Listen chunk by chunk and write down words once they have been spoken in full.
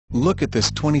Look at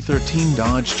this 2013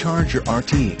 Dodge Charger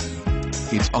RT.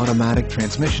 Its automatic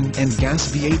transmission and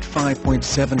gas V8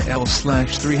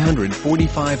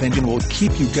 5.7L/345 engine will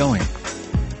keep you going.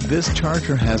 This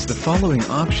Charger has the following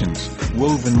options: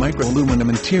 woven micro-aluminum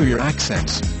interior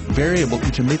accents, variable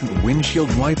intermittent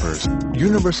windshield wipers,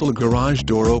 universal garage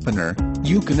door opener,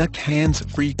 UConnect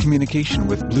hands-free communication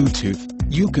with Bluetooth,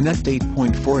 UConnect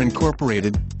 8.4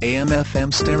 incorporated,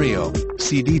 AM/FM stereo,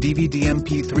 CD/DVD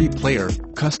MP3 player,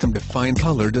 custom-defined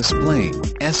color display,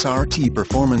 SRT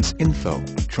performance info,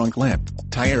 trunk lamp,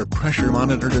 tire pressure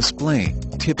monitor display,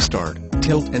 tip start,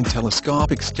 tilt and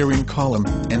telescopic steering column,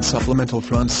 and supplemental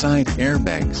front side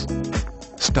airbags.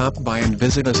 Stop by and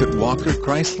visit us at Walker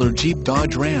Chrysler Jeep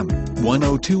Dodge Ram,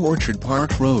 102 Orchard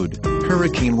Park Road,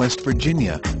 Hurricane, West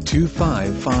Virginia,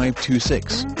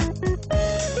 25526.